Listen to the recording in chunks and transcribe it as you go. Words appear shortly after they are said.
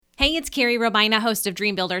Hey, it's Carrie Robina, host of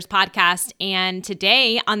Dream Builders podcast. And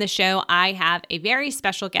today on the show, I have a very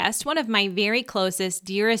special guest, one of my very closest,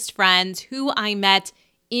 dearest friends who I met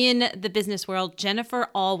in the business world. Jennifer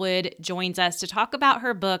Allwood joins us to talk about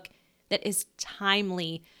her book that is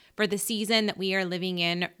timely for the season that we are living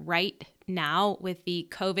in right now with the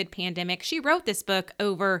COVID pandemic. She wrote this book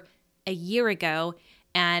over a year ago,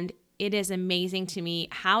 and it is amazing to me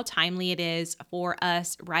how timely it is for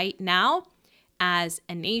us right now as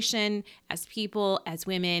a nation, as people, as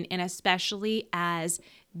women, and especially as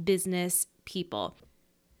business people.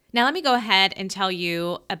 Now, let me go ahead and tell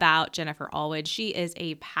you about Jennifer Allwood. She is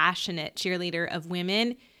a passionate cheerleader of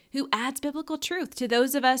women who adds biblical truth to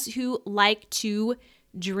those of us who like to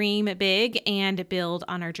dream big and build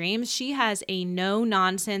on our dreams. She has a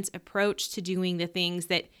no-nonsense approach to doing the things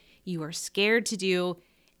that you are scared to do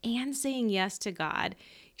and saying yes to God.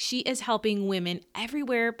 She is helping women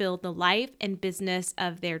everywhere build the life and business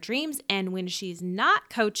of their dreams. And when she's not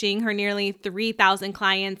coaching her nearly 3,000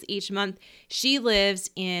 clients each month, she lives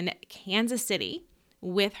in Kansas City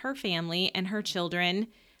with her family and her children.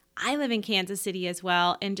 I live in Kansas City as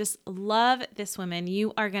well and just love this woman.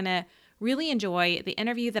 You are going to really enjoy the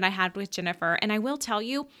interview that I had with Jennifer. And I will tell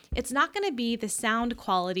you, it's not going to be the sound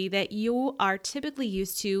quality that you are typically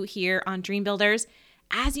used to here on Dream Builders.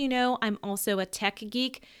 As you know, I'm also a tech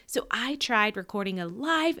geek, so I tried recording a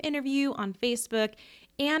live interview on Facebook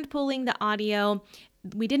and pulling the audio.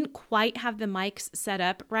 We didn't quite have the mics set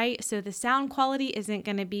up right, so the sound quality isn't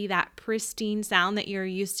going to be that pristine sound that you're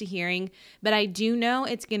used to hearing, but I do know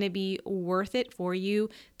it's going to be worth it for you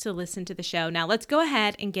to listen to the show. Now, let's go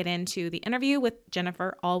ahead and get into the interview with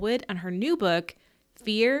Jennifer Allwood on her new book,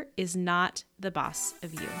 Fear is Not the Boss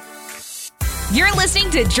of You. You're listening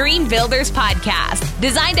to Dream Builders Podcast,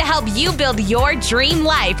 designed to help you build your dream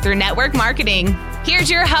life through network marketing. Here's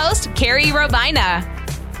your host, Carrie Robina.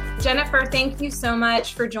 Jennifer, thank you so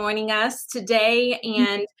much for joining us today.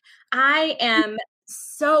 And I am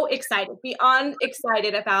so excited, beyond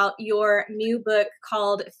excited about your new book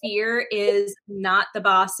called Fear is Not the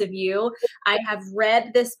Boss of You. I have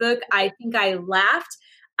read this book. I think I laughed.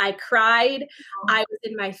 I cried. I was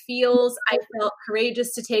in my feels. I felt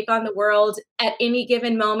courageous to take on the world at any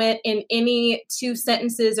given moment in any 2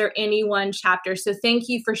 sentences or any 1 chapter. So thank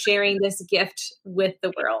you for sharing this gift with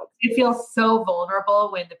the world. It feels so vulnerable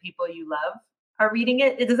when the people you love are reading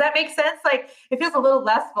it. Does that make sense? Like it feels a little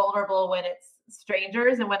less vulnerable when it's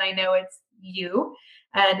strangers and when I know it's you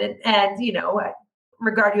and you know, I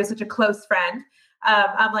regard you as such a close friend.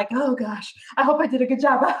 I'm like, oh gosh, I hope I did a good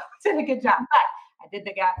job. I did a good job. But I did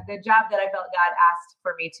the job that I felt God asked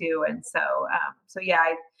for me to. And so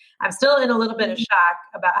yeah, I'm still in a little bit of shock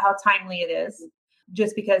about how timely it is,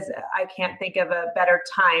 just because I can't think of a better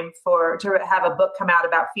time to have a book come out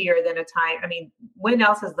about fear than a time. I mean, when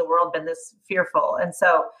else has the world been this fearful? And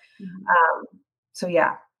so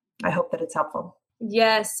yeah, I hope that it's helpful.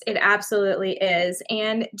 Yes, it absolutely is.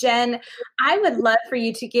 And Jen, I would love for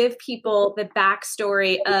you to give people the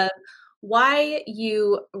backstory of why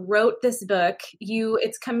you wrote this book.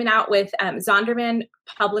 It's coming out with Zondervan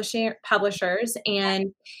Publishers,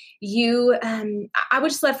 and you. I would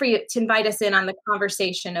just love for you to invite us in on the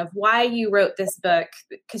conversation of why you wrote this book,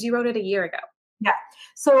 because you wrote it a year ago. Yeah.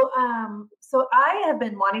 So I have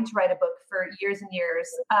been wanting to write a book for years and years,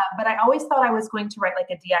 but I always thought I was going to write like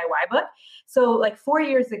a DIY book. So like 4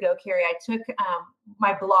 years ago, Carrie, I took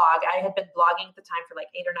my blog. I had been blogging at the time for like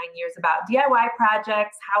 8 or 9 years about DIY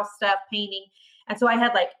projects, house stuff, painting. And so I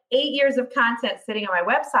had like 8 years of content sitting on my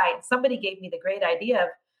website. And somebody gave me the great idea of,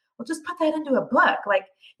 well, just put that into a book. Like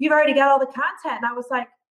you've already got all the content. And I was like,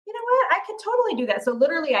 you know what? I can totally do that. So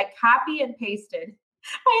literally I copy and pasted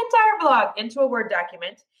my entire blog into a Word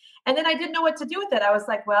document. And then I didn't know what to do with it. I was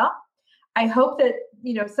like, well, I hope that,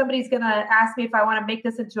 you know, somebody's going to ask me if I want to make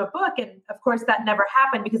this into a book. And of course that never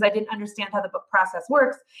happened because I didn't understand how the book process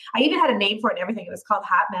works. I even had a name for it and everything. It was called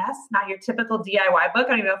Hot Mess, not your typical DIY book. I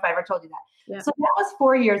don't even know if I ever told you that. Yeah. So that was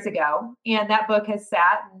 4 years ago. And that book has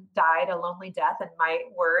sat and died a lonely death in my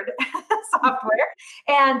Word software.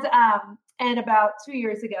 And about 2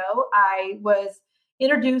 years ago, I was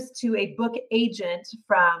introduced to a book agent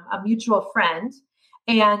from a mutual friend.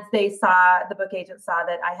 And the book agent saw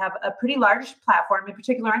that I have a pretty large platform, in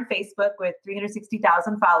particular on Facebook with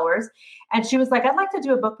 360,000 followers. And she was like, I'd like to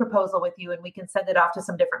do a book proposal with you and we can send it off to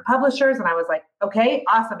some different publishers. And I was like, okay,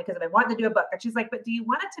 awesome. Because I've been wanting to do a book. And she's like, but do you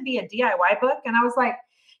want it to be a DIY book? And I was like,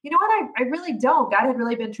 you know what? I really don't. God had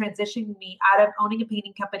really been transitioning me out of owning a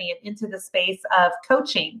painting company and into the space of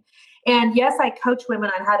coaching. And yes, I coach women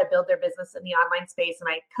on how to build their business in the online space, and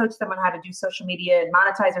I coach them on how to do social media and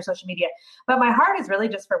monetize their social media. But my heart is really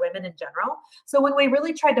just for women in general. So when we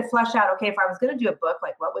really tried to flesh out, okay, if I was going to do a book,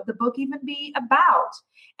 like what would the book even be about?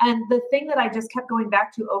 And the thing that I just kept going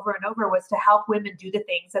back to over and over was to help women do the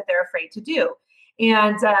things that they're afraid to do.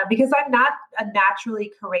 And because I'm not a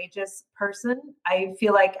naturally courageous person, I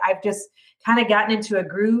feel like I've just kind of gotten into a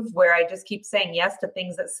groove where I just keep saying yes to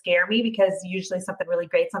things that scare me, because usually something really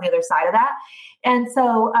great's on the other side of that. And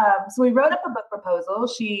so we wrote up a book proposal.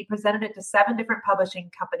 She presented it to 7 different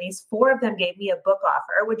publishing companies. 4 of them gave me a book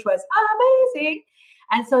offer, which was amazing.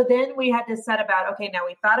 And so then we had to set about, okay, now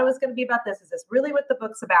we thought it was going to be about this. Is this really what the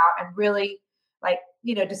book's about? And really, like,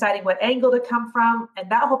 deciding what angle to come from.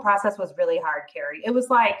 And that whole process was really hard, Carrie. It was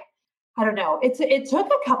like, I don't know. It took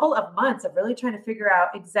a couple of months of really trying to figure out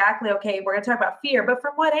exactly, okay, we're going to talk about fear, but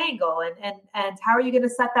from what angle, and how are you going to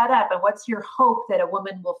set that up? And what's your hope that a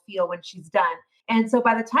woman will feel when she's done? And so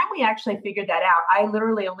by the time we actually figured that out, I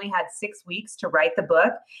literally only had 6 weeks to write the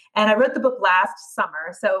book. And I wrote the book last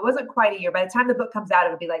summer, so it wasn't quite a year. By the time the book comes out,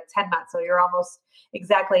 it'll be like 10 months. So you're almost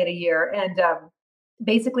exactly at a year. And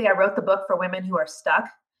basically, I wrote the book for women who are stuck,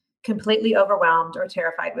 completely overwhelmed, or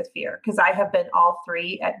terrified with fear, because I have been all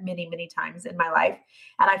 3 at many, many times in my life.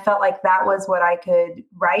 And I felt like that was what I could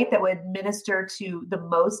write that would minister to the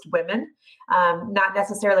most women, not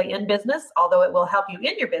necessarily in business, although it will help you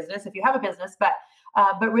in your business if you have a business, but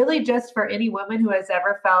really just for any woman who has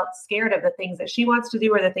ever felt scared of the things that she wants to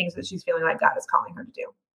do or the things that she's feeling like God is calling her to do.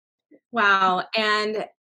 Wow. And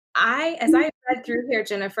as I read through here,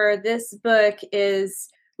 Jennifer, this book is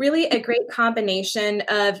really a great combination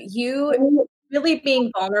of you really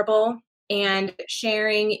being vulnerable and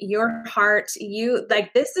sharing your heart.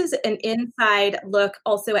 This is an inside look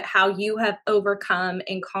also at how you have overcome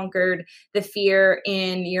and conquered the fear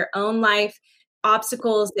in your own life,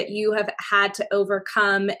 obstacles that you have had to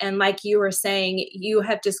overcome. And like you were saying, you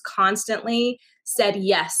have just constantly said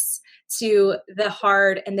yes to the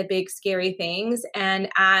hard and the big scary things. And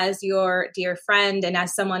as your dear friend, and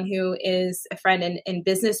as someone who is a friend in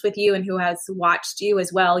business with you and who has watched you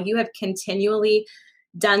as well, you have continually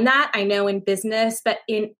done that. I know in business, but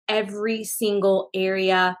in every single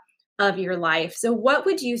area of your life. So what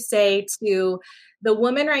would you say to the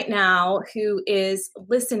woman right now who is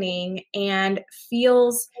listening and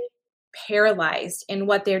feels paralyzed in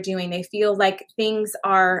what they're doing? They feel like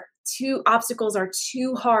obstacles are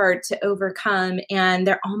too hard to overcome and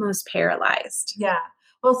they're almost paralyzed. Yeah.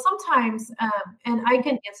 Well, sometimes, and I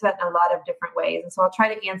can answer that in a lot of different ways. And so I'll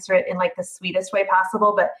try to answer it in like the sweetest way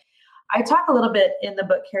possible. But I talk a little bit in the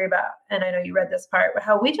book, Carrie, about, and I know you read this part, but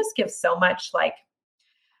how we just give so much, like,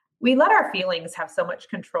 we let our feelings have so much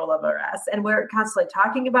control over us. And we're constantly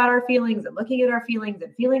talking about our feelings and looking at our feelings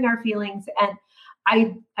and feeling our feelings. And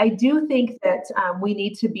I do think that we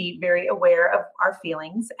need to be very aware of our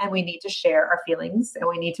feelings, and we need to share our feelings, and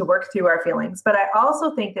we need to work through our feelings. But I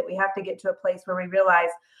also think that we have to get to a place where we realize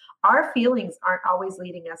our feelings aren't always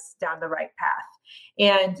leading us down the right path.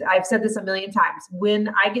 And I've said this a million times.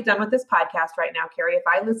 When I get done with this podcast right now, Carrie, if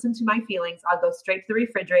I listen to my feelings, I'll go straight to the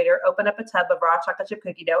refrigerator, open up a tub of raw chocolate chip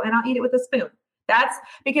cookie dough, and I'll eat it with a spoon. That's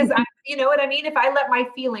because, you know what I mean? If I let my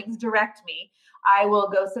feelings direct me, I will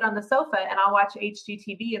go sit on the sofa and I'll watch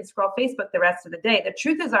HGTV and scroll Facebook the rest of the day. The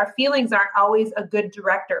truth is our feelings aren't always a good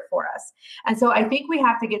director for us. And so I think we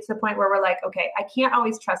have to get to the point where we're like, okay, I can't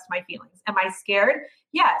always trust my feelings. Am I scared?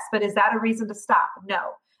 Yes. But is that a reason to stop?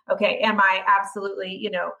 No. Okay. Am I absolutely,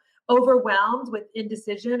 overwhelmed with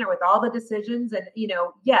indecision or with all the decisions? And,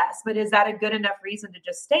 yes, but is that a good enough reason to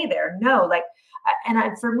just stay there? No.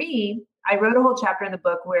 For me, I wrote a whole chapter in the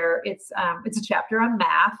book where it's a chapter on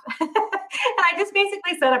math. And I just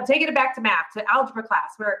basically said, I'm taking it back to math, to algebra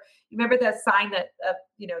class, where you remember the sign that,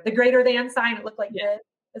 the greater than sign, it looked like this.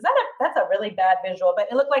 That's a really bad visual, but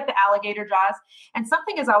it looked like the alligator jaws, and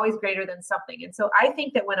something is always greater than something. And so I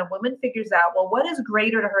think that when a woman figures out, well, what is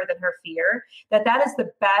greater to her than her fear, that is the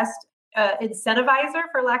best incentivizer,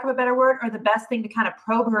 for lack of a better word, or the best thing to kind of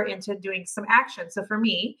probe her into doing some action. So for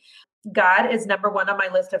me, God is number one on my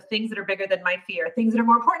list of things that are bigger than my fear, things that are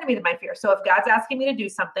more important to me than my fear. So if God's asking me to do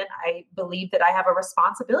something, I believe that I have a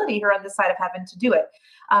responsibility here on this side of heaven to do it.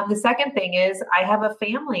 The second thing is I have a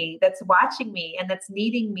family that's watching me and that's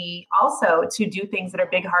needing me also to do things that are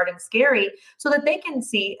big, hard, and scary so that they can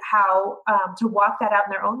see how to walk that out in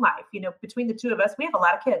their own life. Between the two of us, we have a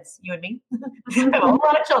lot of kids, you and me. We have a whole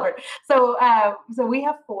lot of children. So we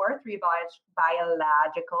have 4, 3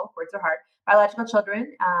 biological, words are hard, biological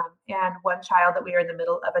children, and one child that we are in the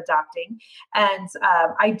middle of adopting. And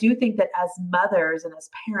I do think that as mothers and as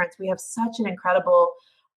parents, we have such an incredible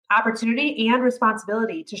opportunity and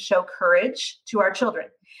responsibility to show courage to our children.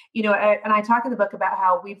 And I talk in the book about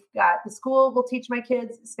how we've got the school will teach my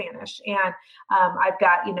kids Spanish, and I've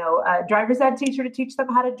got, a driver's ed teacher to teach them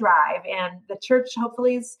how to drive, and the church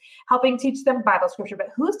hopefully is helping teach them Bible scripture. But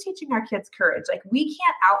who's teaching our kids courage? Like, we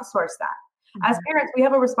can't outsource that. As parents, we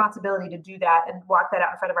have a responsibility to do that and walk that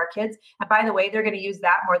out in front of our kids. And by the way, they're going to use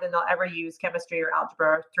that more than they'll ever use chemistry or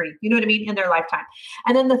algebra 3, you know what I mean, in their lifetime.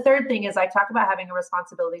 And then the third thing is I talk about having a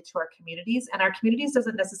responsibility to our communities, and our communities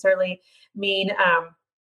doesn't necessarily mean,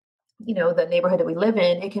 the neighborhood that we live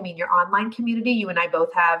in. It can mean your online community. You and I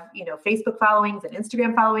both have, Facebook followings and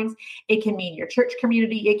Instagram followings. It can mean your church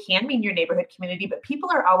community. It can mean your neighborhood community, but people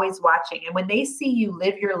are always watching. And when they see you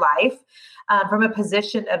live your life from a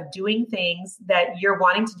position of doing things that you're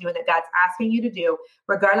wanting to do and that God's asking you to do,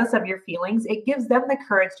 regardless of your feelings, it gives them the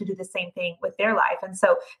courage to do the same thing with their life. And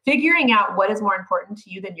so figuring out what is more important to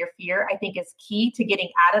you than your fear, I think, is key to getting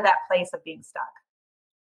out of that place of being stuck.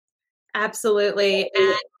 Absolutely.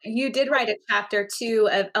 And you did write a chapter too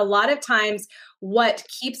of a lot of times what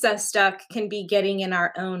keeps us stuck can be getting in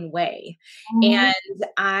our own way. And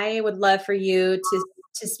I would love for you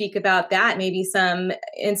to speak about that, maybe some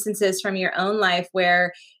instances from your own life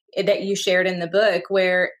that you shared in the book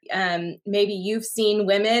where maybe you've seen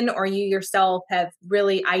women or you yourself have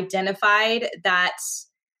really identified that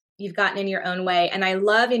you've gotten in your own way. And I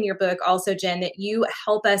love in your book also, Jen, that you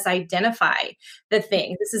help us identify the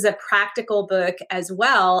thing. This is a practical book as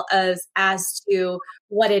well as to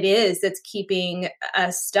what it is that's keeping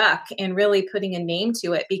us stuck and really putting a name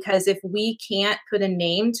to it. Because if we can't put a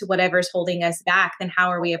name to whatever's holding us back, then how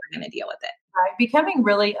are we ever going to deal with it? Right. Becoming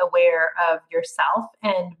really aware of yourself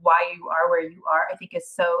and why you are where you are, I think, is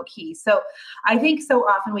so key. So I think so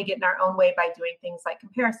often we get in our own way by doing things like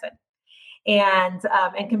comparison. And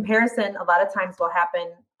comparison a lot of times will happen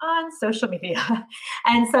on social media.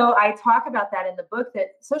 And so I talk about that in the book,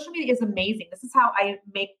 that social media is amazing. This is how I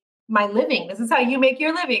make my living. This is how you make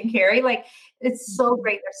your living, Carrie. Like, it's so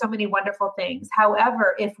great. There's so many wonderful things.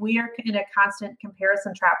 However, if we are in a constant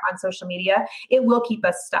comparison trap on social media, it will keep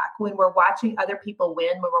us stuck. When we're watching other people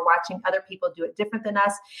win, when we're watching other people do it different than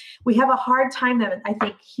us, we have a hard time then, I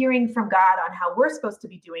think, hearing from God on how we're supposed to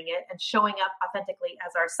be doing it and showing up authentically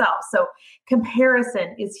as ourselves. So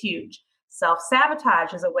comparison is huge.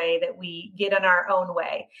 Self-sabotage is a way that we get in our own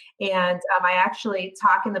way. And I actually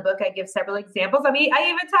talk in the book, I give several examples. I mean, I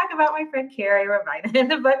even talk about my friend Carrie Robina in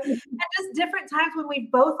the book, and just different times when we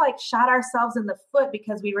both shot ourselves in the foot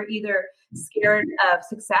because we were either scared of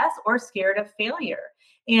success or scared of failure.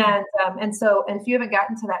 And if you haven't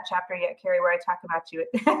gotten to that chapter yet, Carrie, where I talk about you,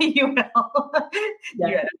 you will.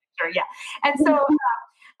 Yeah. Sure, yeah.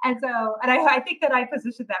 And I think that I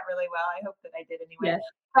positioned that really well. I hope that I did anyway. Yes.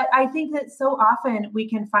 But I think that so often we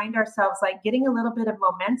can find ourselves getting a little bit of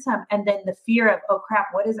momentum and then the fear of, oh crap,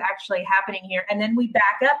 what is actually happening here? And then we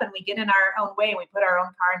back up and we get in our own way and we put our own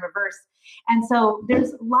car in reverse. And so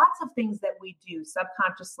there's lots of things that we do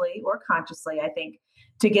subconsciously or consciously, I think,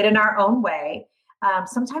 to get in our own way.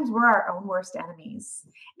 Sometimes we're our own worst enemies.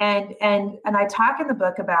 And I talk in the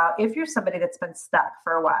book about if you're somebody that's been stuck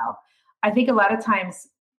for a while, I think a lot of times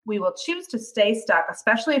we will choose to stay stuck,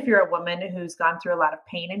 especially if you're a woman who's gone through a lot of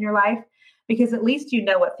pain in your life, because at least you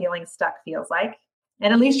know what feeling stuck feels like.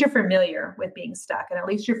 And at least you're familiar with being stuck. And at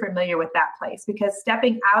least you're familiar with that place, because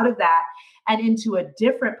stepping out of that and into a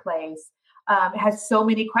different place has so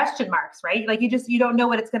many question marks, right? Like you don't know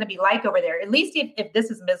what it's going to be like over there. At least if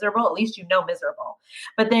this is miserable, at least miserable.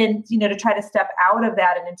 But then, to try to step out of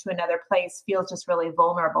that and into another place feels just really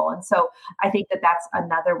vulnerable. And so I think that that's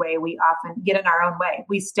another way we often get in our own way.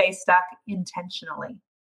 We stay stuck intentionally.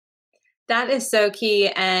 That is so key.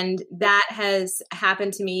 And that has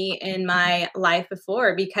happened to me in my life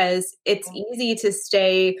before, because it's easy to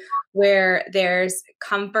stay where there's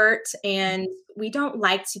comfort, and we don't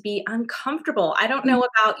like to be uncomfortable. I don't know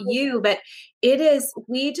about you, but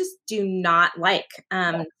we just do not like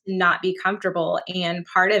not be comfortable. And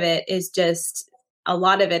a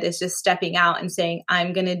lot of it is just stepping out and saying,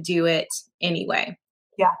 I'm going to do it anyway.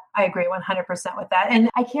 Yeah, I agree 100% with that. And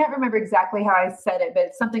I can't remember exactly how I said it, but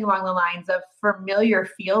it's something along the lines of familiar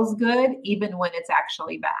feels good, even when it's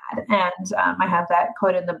actually bad. And I have that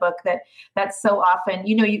quote in the book that's so often,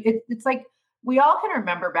 it's like, we all can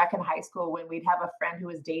remember back in high school when we'd have a friend who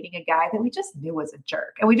was dating a guy that we just knew was a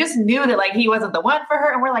jerk. And we just knew that he wasn't the one for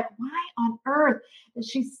her. And we're like, why on earth does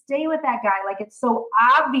she stay with that guy? Like, it's so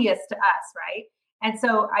obvious to us, right? And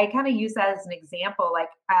so I kind of use that as an example. Like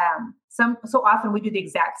so often we do the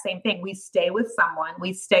exact same thing. We stay with someone,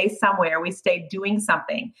 we stay somewhere, we stay doing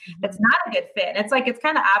something that's not a good fit. And it's like, it's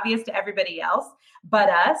kind of obvious to everybody else but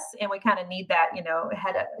us. And we kind of need that,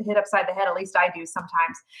 hit upside the head, at least I do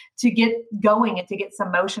sometimes, to get going and to get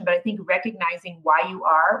some motion. But I think recognizing why you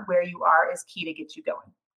are where you are is key to get you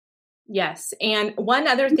going. Yes. And one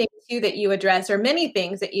other thing too that you address, or many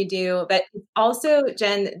things that you do, but also,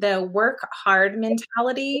 Jen, the work hard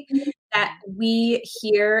mentality that we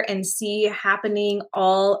hear and see happening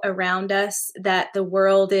all around us, that the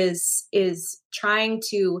world is trying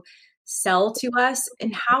to sell to us.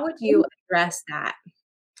 And how would you address that?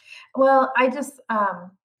 Well, I just,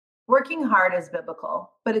 working hard is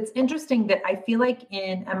biblical, but it's interesting that I feel like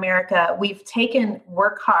in America, we've taken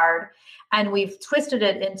work hard and we've twisted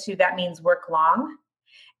it into that means work long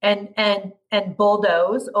and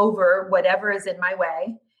bulldoze over whatever is in my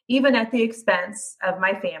way, even at the expense of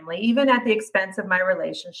my family, even at the expense of my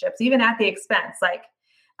relationships, even at the expense, like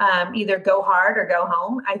either go hard or go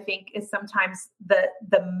home, I think is sometimes the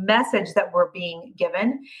message that we're being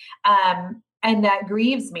given. And that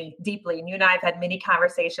grieves me deeply. And you and I have had many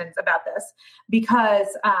conversations about this because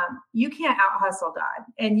you can't out hustle God,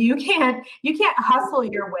 and you can't hustle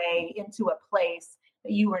your way into a place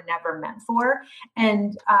that you were never meant for.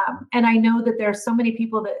 And I know that there's so many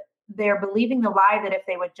people that they're believing the lie that if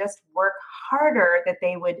they would just work harder, that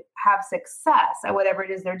they would have success at whatever it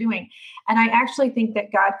is they're doing. And I actually think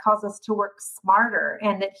that God calls us to work smarter,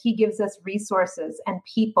 and that he gives us resources and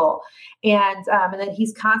people, and that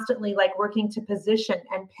he's constantly like working to position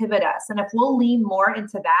and pivot us. And if we'll lean more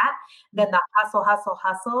into that than the hustle, hustle,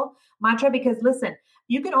 hustle mantra, because listen,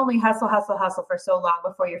 you can only hustle, hustle, hustle for so long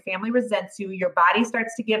before your family resents you, your body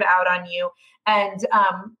starts to give out on you. And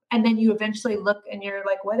then you eventually look and you're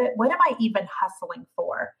like, what am I even hustling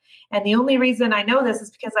for? And the only reason I know this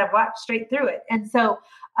is because I've watched straight through it. And so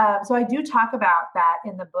I do talk about that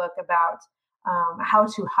in the book, about how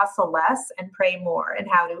to hustle less and pray more, and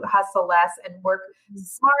how to hustle less and work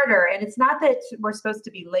smarter. And it's not that we're supposed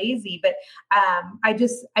to be lazy, but I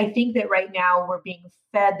think that right now we're being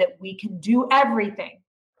fed that we can do everything.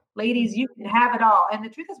 Ladies, you can have it all. And the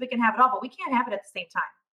truth is we can have it all, but we can't have it at the same time.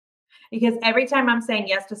 Because every time I'm saying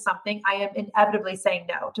yes to something, I am inevitably saying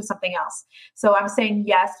no to something else. So I'm saying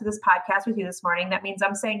yes to this podcast with you this morning. That means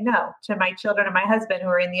I'm saying no to my children and my husband who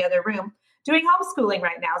are in the other room doing homeschooling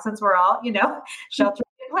right now, since we're all, sheltering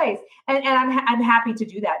in place. And I'm happy to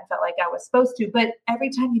do that. And felt like I was supposed to. But every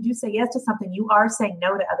time you do say yes to something, you are saying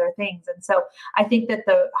no to other things. And so I think that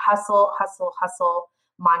the hustle, hustle, hustle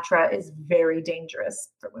mantra is very dangerous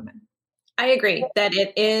for women. I agree that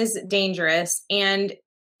it is dangerous. And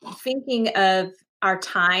thinking of our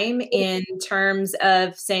time in terms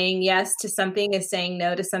of saying yes to something is saying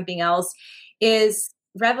no to something else is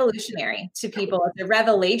revolutionary to people. It's a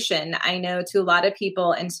revelation, I know, to a lot of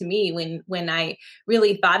people, and to me when I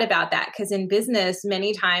really thought about that. Because in business,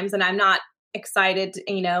 many times, and I'm not excited,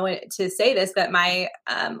 to say this, but my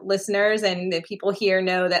listeners and the people here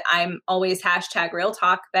know that I'm always #real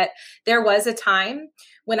talk. But there was a time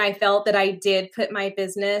when I felt that I did put my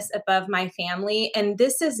business above my family. And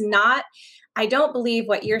this is not, I don't believe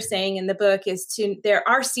what you're saying in the book is there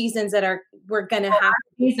are seasons that we're going to have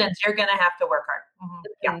seasons. You're going to have to work hard. Mm-hmm.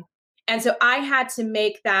 Yeah. And so I had to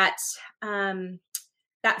make that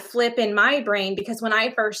flip in my brain, because when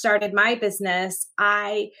I first started my business,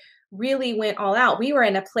 I really went all out. We were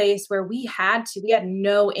in a place where we had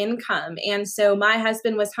no income. And so my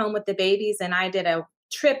husband was home with the babies, and I did a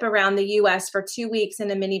trip around the US for 2 weeks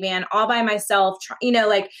in a minivan all by myself,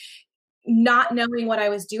 not knowing what I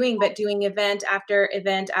was doing, but doing event after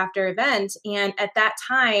event after event. And at that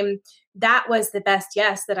time, that was the best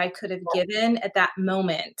yes that I could have given at that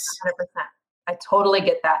moment. 100%. I totally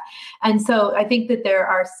get that. And so I think that there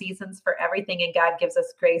are seasons for everything, and God gives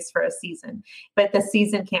us grace for a season, but the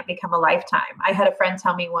season can't become a lifetime. I had a friend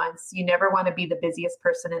tell me once, you never want to be the busiest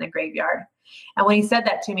person in a graveyard. And when he said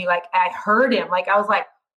that to me, like I heard him, like I was like,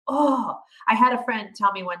 oh, I had a friend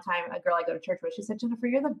tell me one time, a girl I go to church with, she said, Jennifer,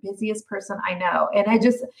 you're the busiest person I know. And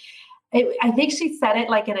I think she said it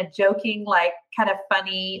like in a joking, like kind of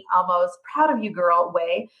funny, almost proud of you girl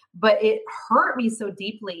way, but it hurt me so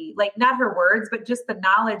deeply, like not her words, but just the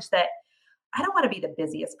knowledge that I don't want to be the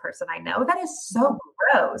busiest person I know. That is so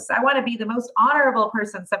gross. I want to be the most honorable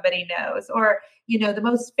person somebody knows, or, the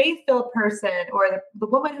most faith-filled person, or the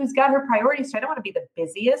woman who's got her priorities straight. I don't want to be the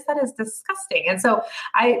busiest. That is disgusting. And so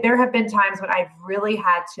there have been times when I've really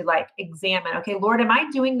had to like examine, okay, Lord, am I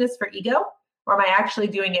doing this for ego? Or am I actually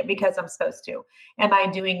doing it because I'm supposed to? Am I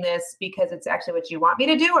doing this because it's actually what you want me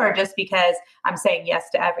to do, or just because I'm saying yes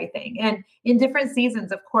to everything? And in different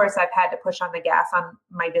seasons, of course, I've had to push on the gas on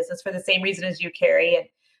my business for the same reason as you, Carrie.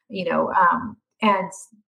 And, and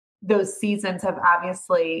those seasons have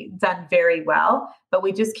obviously done very well, but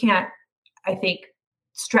we just can't, I think,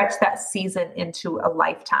 stretch that season into a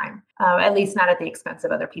lifetime, at least not at the expense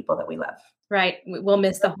of other people that we love. Right. We'll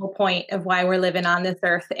miss the whole point of why we're living on this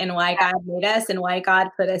earth and why God made us and why God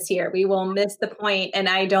put us here. We will miss the point, and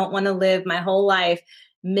I don't want to live my whole life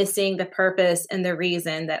missing the purpose and the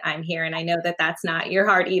reason that I'm here. And I know that that's not your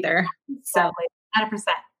heart either. Exactly. 100%.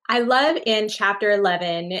 I love in chapter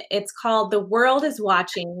 11, it's called The World is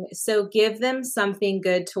Watching, so give them something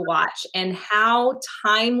good to watch. And how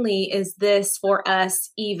timely is this for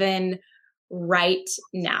us even right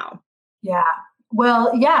now? Yeah.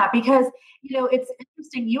 Well, yeah, because, it's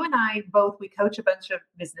interesting. You and I both, we coach a bunch of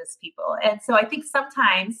business people. And so I think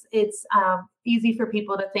sometimes it's easy for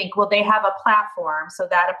people to think, well, they have a platform, so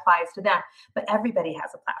that applies to them. But everybody has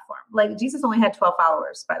a platform. Like Jesus only had 12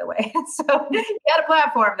 followers, by the way. So he had a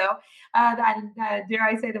platform, though. Dare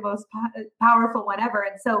I say the most powerful one ever.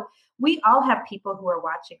 And so we all have people who are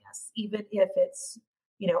watching us, even if it's,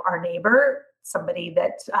 our neighbor, somebody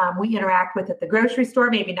that we interact with at the grocery store,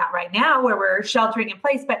 maybe not right now where we're sheltering in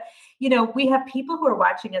place, but, we have people who are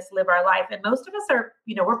watching us live our life. And most of us are,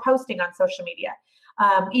 we're posting on social media.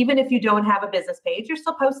 Even if you don't have a business page, you're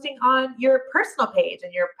still posting on your personal page,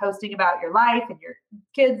 and you're posting about your life and your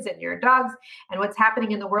kids and your dogs and what's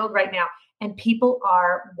happening in the world right now. And people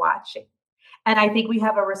are watching. And I think we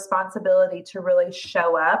have a responsibility to really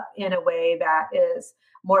show up in a way that is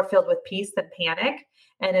more filled with peace than panic,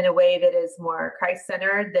 and in a way that is more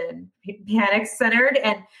Christ-centered than panic-centered.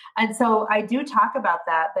 And so I do talk about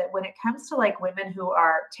that when it comes to like women who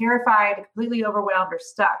are terrified, completely overwhelmed, or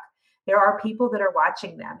stuck, there are people that are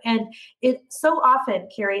watching them. And it so often,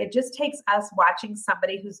 Carrie, it just takes us watching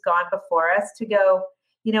somebody who's gone before us to go,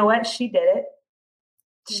 you know what? She did it.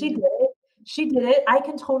 She did it. She did it. I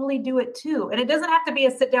can totally do it too. And it doesn't have to be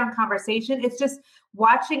a sit-down conversation. It's just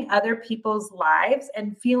watching other people's lives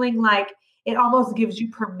and feeling like it almost gives you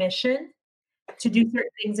permission to do certain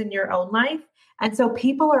things in your own life. And so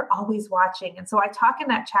people are always watching. And so I talk in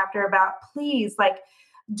that chapter about, please,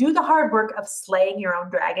 do the hard work of slaying your own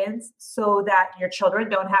dragons so that your children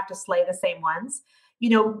don't have to slay the same ones.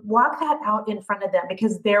 Walk that out in front of them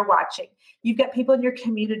because they're watching. You've got people in your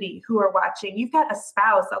community who are watching. You've got a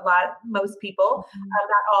spouse, most people,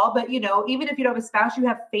 not all, but even if you don't have a spouse, you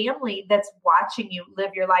have family that's watching you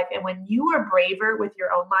live your life. And when you are braver with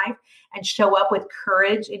your own life and show up with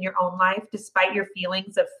courage in your own life, despite your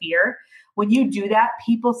feelings of fear, when you do that,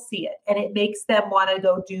 people see it and it makes them want to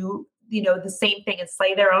go do, the same thing and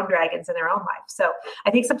slay their own dragons in their own life. So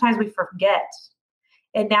I think sometimes we forget.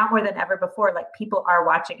 And now more than ever before, people are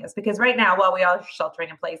watching us, because right now, while we all are sheltering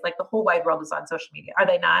in place, the whole wide world is on social media. Are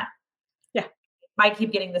they not? Yeah. I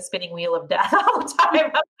keep getting the spinning wheel of death all the time.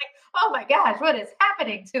 I'm like, oh my gosh, what is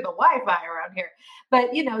happening to the Wi-Fi around here? But,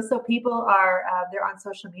 so people are, they're on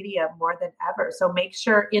social media more than ever. So make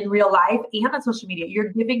sure in real life and on social media, you're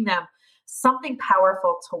giving them something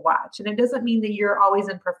powerful to watch. And it doesn't mean that you're always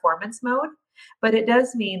in performance mode, but it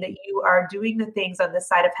does mean that you are doing the things on this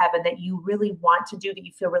side of heaven that you really want to do, that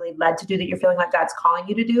you feel really led to do, that you're feeling like God's calling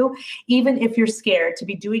you to do, even if you're scared, to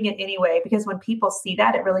be doing it anyway, because when people see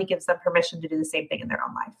that, it really gives them permission to do the same thing in their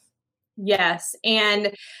own life. Yes.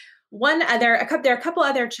 And there are a couple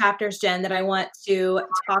other chapters, Jen, that I want to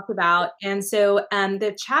talk about. And so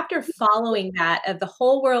the chapter following that of The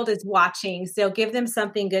Whole World is Watching, so give them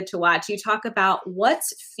something good to watch. You talk about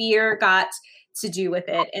what's fear got to do with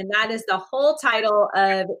it. And that is the whole title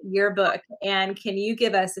of your book. And can you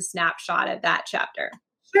give us a snapshot of that chapter?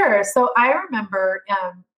 Sure. So I remember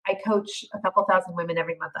I coach a couple thousand women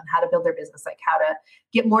every month on how to build their business, like how to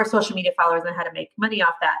get more social media followers and how to make money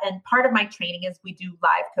off that. And part of my training is we do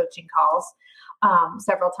live coaching calls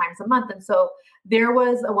several times a month. And so there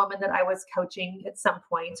was a woman that I was coaching at some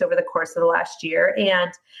point over the course of the last year.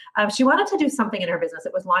 And she wanted to do something in her business.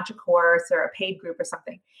 It was launch a course or a paid group or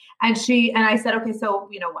something. And I said, okay, so,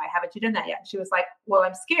 why haven't you done that yet? And she was like, well,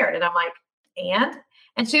 I'm scared. And I'm like,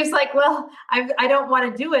 and she was like, well, I don't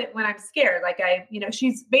want to do it when I'm scared.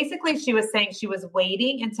 She was saying she was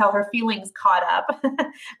waiting until her feelings caught up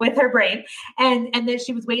with her brain. And then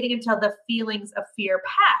she was waiting until the feelings of fear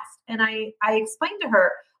passed. And I explained to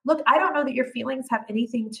her, look, I don't know that your feelings have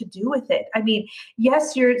anything to do with it. I mean,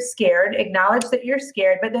 yes, you're scared, acknowledge that you're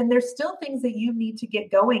scared, but then there's still things that you need to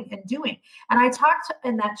get going and doing. And I talked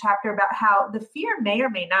in that chapter about how the fear may or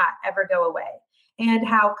may not ever go away. and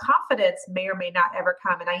how confidence may or may not ever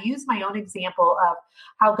come. And I use my own example of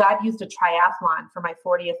how God used a triathlon for my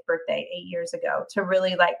 40th birthday 8 years ago to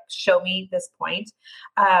really like show me this point.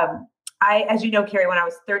 As you know, Carrie, when I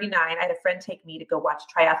was 39, I had a friend take me to go watch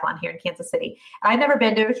a triathlon here in Kansas City. I'd never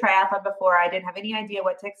been to a triathlon before. I didn't have any idea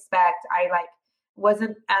what to expect. I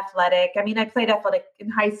wasn't athletic. I mean, I played athletic in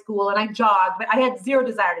high school and I jogged, but I had zero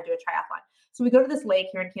desire to do a triathlon. So we go to this lake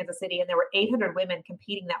here in Kansas City, and there were 800 women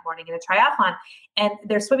competing that morning in a triathlon, and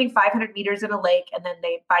they're swimming 500 meters in a lake, and then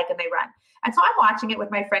they bike and they run. And so I'm watching it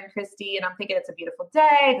with my friend Christy, and I'm thinking it's a beautiful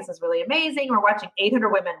day. This is really amazing. We're watching 800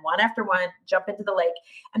 women, one after one, jump into the lake.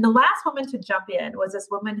 And the last woman to jump in was this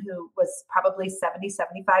woman who was probably 70,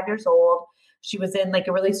 75 years old. She was in like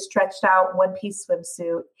a really stretched out one-piece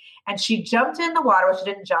swimsuit, and she jumped in the water. Well, she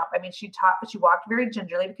didn't jump. I mean, she walked very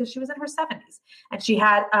gingerly because she was in her 70s, and she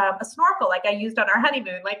had a snorkel like I used on our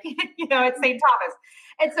honeymoon, like, at St. Thomas.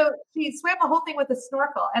 And so she swam the whole thing with a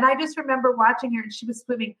snorkel. And I just remember watching her, and she was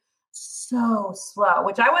swimming so slow,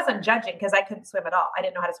 which I wasn't judging because I couldn't swim at all. I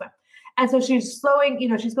didn't know how to swim. And so she's slowing,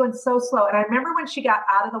 she's going so slow. And I remember when she got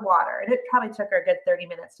out of the water, and it probably took her a good 30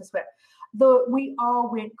 minutes to swim, we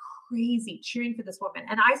all went crazy cheering for this woman.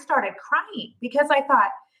 And I started crying because I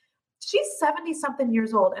thought, she's 70 something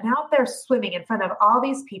years old and out there swimming in front of all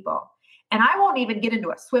these people. And I won't even get into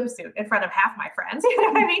a swimsuit in front of half my friends. You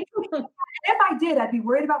know what I mean? If I did, I'd be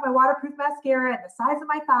worried about my waterproof mascara and the size of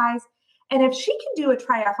my thighs. And if she can do a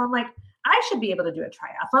triathlon, like I should be able to do a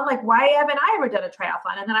triathlon. Like, why haven't I ever done a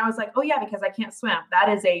triathlon? And then I was like, oh yeah, because I can't swim. That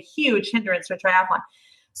is a huge hindrance to a triathlon.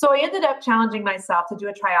 So I ended up challenging myself to do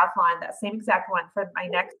a triathlon, that same exact one for my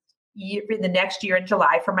next year in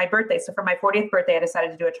July for my birthday. So for my 40th birthday, I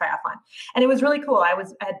decided to do a triathlon, and it was really cool. I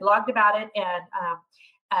had blogged about it,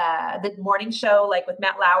 and the morning show, like with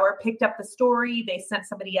Matt Lauer, picked up the story. They sent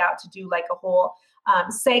somebody out to do like a whole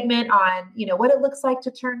segment on, what it looks like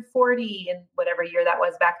to turn 40 in whatever year that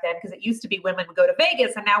was back then. Because it used to be women would go to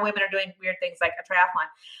Vegas, and now women are doing weird things like a triathlon.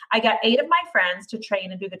 I got 8 of my friends to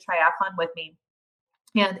train and do the triathlon with me.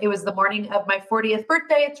 And it was the morning of my 40th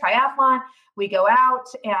birthday, triathlon. We go out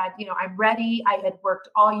and, I'm ready. I had worked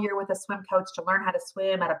all year with a swim coach to learn how to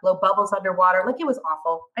swim, how to blow bubbles underwater. Like, it was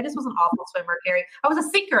awful. I just was an awful swimmer, Carrie. I was a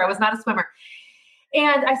sinker. I was not a swimmer.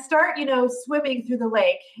 And I start, swimming through the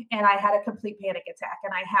lake, and I had a complete panic attack,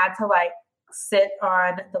 and I had to sit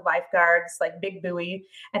on the lifeguard's big buoy.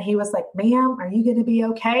 And he was like, ma'am, are you going to be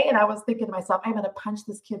okay? And I was thinking to myself, I'm going to punch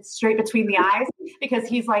this kid straight between the eyes because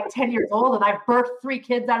he's 10 years old and I've birthed 3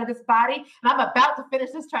 kids out of this body. And I'm about to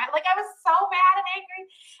finish this triathlon. I was so mad and angry.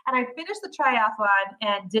 And I finished the triathlon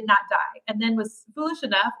and did not die. And then was foolish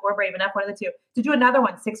enough or brave enough, one of the two, to do another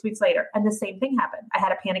one 6 weeks later. And the same thing happened. I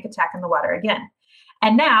had a panic attack in the water again.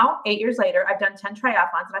 And now, 8 years later, I've done 10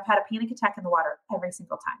 triathlons, and I've had a panic attack in the water every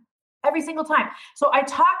single time. Every single time. So I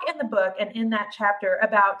talk in the book and in that chapter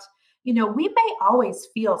about, we may always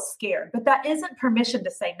feel scared, but that isn't permission to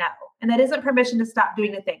say no. And that isn't permission to stop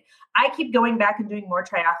doing the thing. I keep going back and doing more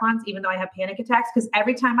triathlons, even though I have panic attacks, because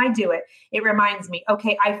every time I do it, it reminds me,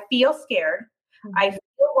 okay, I feel scared. I feel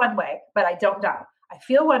one way, but I don't die. I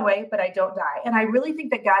feel one way, but I don't die. And I really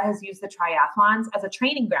think that God has used the triathlons as a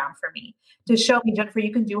training ground for me to show me, Jennifer,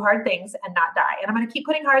 you can do hard things and not die. And I'm going to keep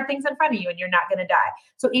putting hard things in front of you, and you're not going to die.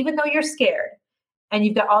 So even though you're scared and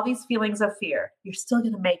you've got all these feelings of fear, you're still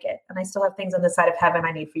going to make it. And I still have things on the side of heaven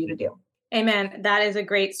I need for you to do. Amen. That is a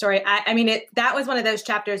great story. I mean, that was one of those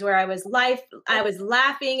chapters where I was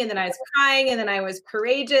laughing, and then I was crying, and then I was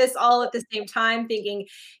courageous all at the same time, thinking,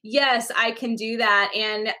 yes, I can do that.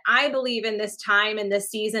 And I believe in this time and this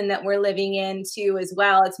season that we're living in too, as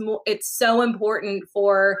well. It's so important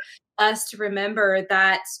for us to remember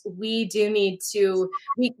that we do need to,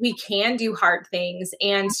 we can do hard things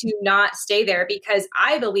and to not stay there, because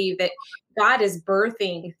I believe that God is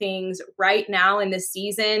birthing things right now in this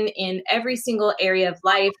season in every single area of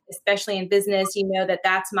life, especially in business.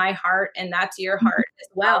 That's my heart, and that's your heart as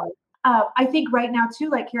well. I think right now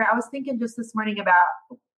too, Kira, I was thinking just this morning about,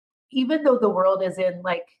 even though the world is in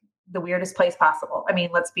the weirdest place possible. I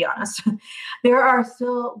mean, let's be honest. There are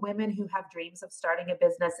still women who have dreams of starting a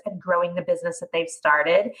business and growing the business that they've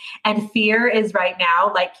started. And fear is right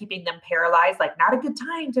now keeping them paralyzed, not a good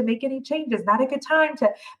time to make any changes, not a good time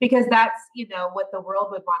to, because that's, what the world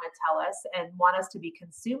would want to tell us and want us to be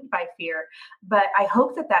consumed by fear. But I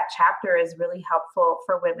hope that chapter is really helpful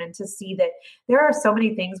for women to see that there are so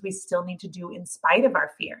many things we still need to do in spite of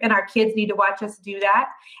our fear. And our kids need to watch us do that.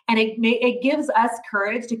 And it gives us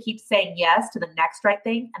courage to keep saying yes to the next right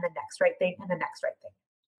thing and the next right thing and the next right thing.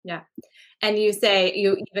 Yeah. And you say,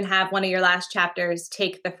 you even have one of your last chapters,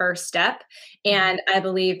 take the first step. And I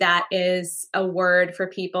believe that is a word for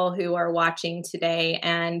people who are watching today.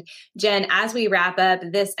 And Jen, as we wrap up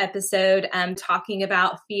this episode, talking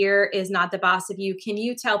about fear is not the boss of you, can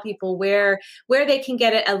you tell people where they can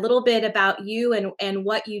get it, a little bit about you and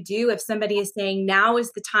what you do if somebody is saying now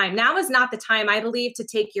is the time? Now is not the time, I believe, to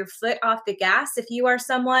take your foot off the gas. If you are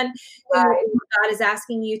someone who God is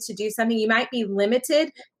asking you to do something, you might be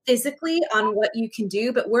limited physically on what you can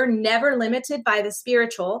do, but we're never limited by the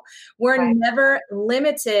spiritual. We're never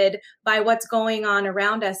limited by what's going on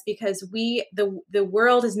around us, because the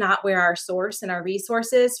world is not where our source and our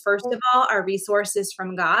resources. First of all, our resources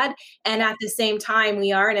from God. And at the same time,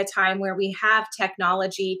 we are in a time where we have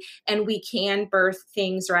technology and we can birth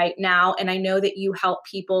things right now. And I know that you help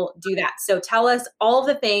people do that. So tell us all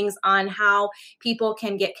the things on how people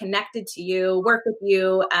can get connected to you, work with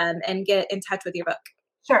you, and get in touch with your book.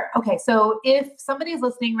 Sure. Okay. So if somebody is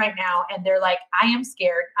listening right now and they're like, I am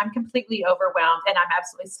scared, I'm completely overwhelmed, and I'm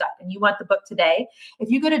absolutely stuck, and you want the book today,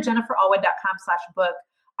 if you go to jenniferallwood.com/book,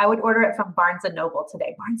 I would order it from Barnes & Noble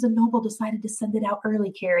today. Barnes & Noble decided to send it out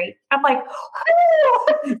early, Carrie. I'm like,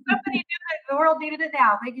 somebody knew it. The world needed it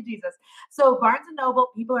now. Thank you, Jesus. So Barnes & Noble,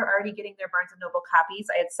 people are already getting their Barnes & Noble copies.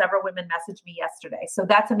 I had several women message me yesterday. So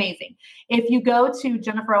that's amazing. If you go to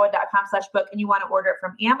jenniferallwood.com/book and you want to order it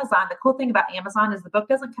from Amazon, the cool thing about Amazon is the book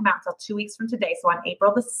doesn't come out until 2 weeks from today. So on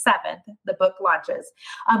April the 7th, the book launches.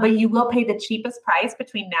 But you will pay the cheapest price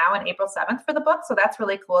between now and April 7th for the book. So that's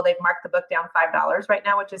really cool. They've marked the book down $5 right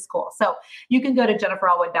now, which is cool. So you can go to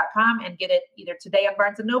jenniferallwood.com and get it either today on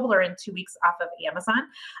Barnes & Noble or in 2 weeks off of Amazon.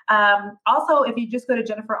 Also, if you just go to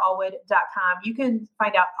jenniferallwood.com, you can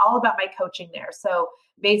find out all about my coaching there. So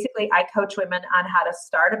basically, I coach women on how to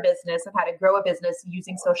start a business and how to grow a business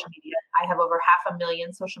using social media. I have over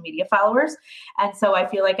 500,000 social media followers. And so I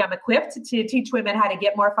feel like I'm equipped to teach women how to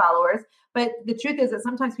get more followers. But the truth is that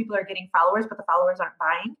sometimes people are getting followers, but the followers aren't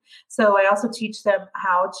buying. So I also teach them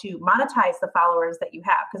how to monetize the followers that you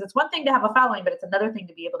have, because it's one thing to have a following, but it's another thing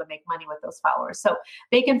to be able to make money with those followers. So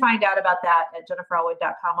they can find out about that at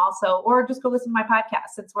jenniferallwood.com also, or just go listen to my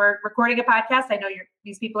podcast. Since we're recording a podcast, I know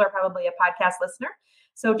these people are probably a podcast listener.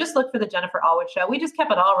 So just look for the Jennifer Allwood Show. We just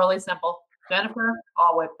kept it all really simple. Jennifer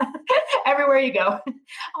Allwood. Everywhere you go.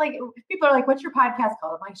 Like, people are like, what's your podcast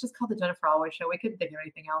called? I'm like, it's just called the Jennifer Allwood Show. We couldn't think of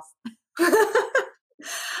anything else.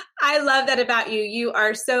 I love that about you. You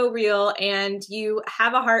are so real and you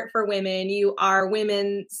have a heart for women. You are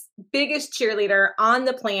women's biggest cheerleader on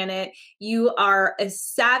the planet. You are a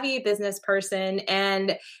savvy business person,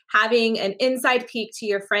 and having an inside peek to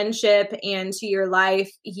your friendship and to your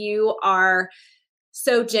life, you are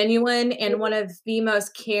so genuine and one of the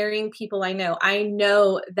most caring people I know. I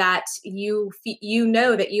know that you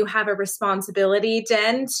know that you have a responsibility,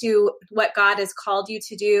 Jen, to what God has called you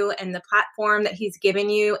to do and the platform that He's given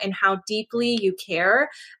you, and how deeply you care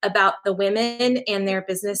about the women and their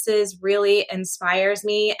businesses really inspires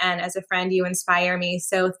me. And as a friend, you inspire me.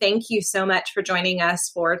 So thank you so much for joining us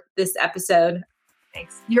for this episode.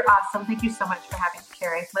 Thanks. You're awesome. Thank you so much for having me,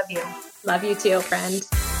 Carrie. Love you. Love you too, friend.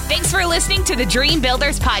 Thanks for listening to the Dream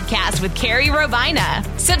Builders podcast with Carrie Robina.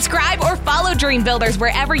 Subscribe or follow Dream Builders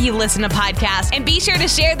wherever you listen to podcasts, and be sure to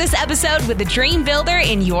share this episode with the dream builder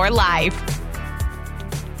in your life.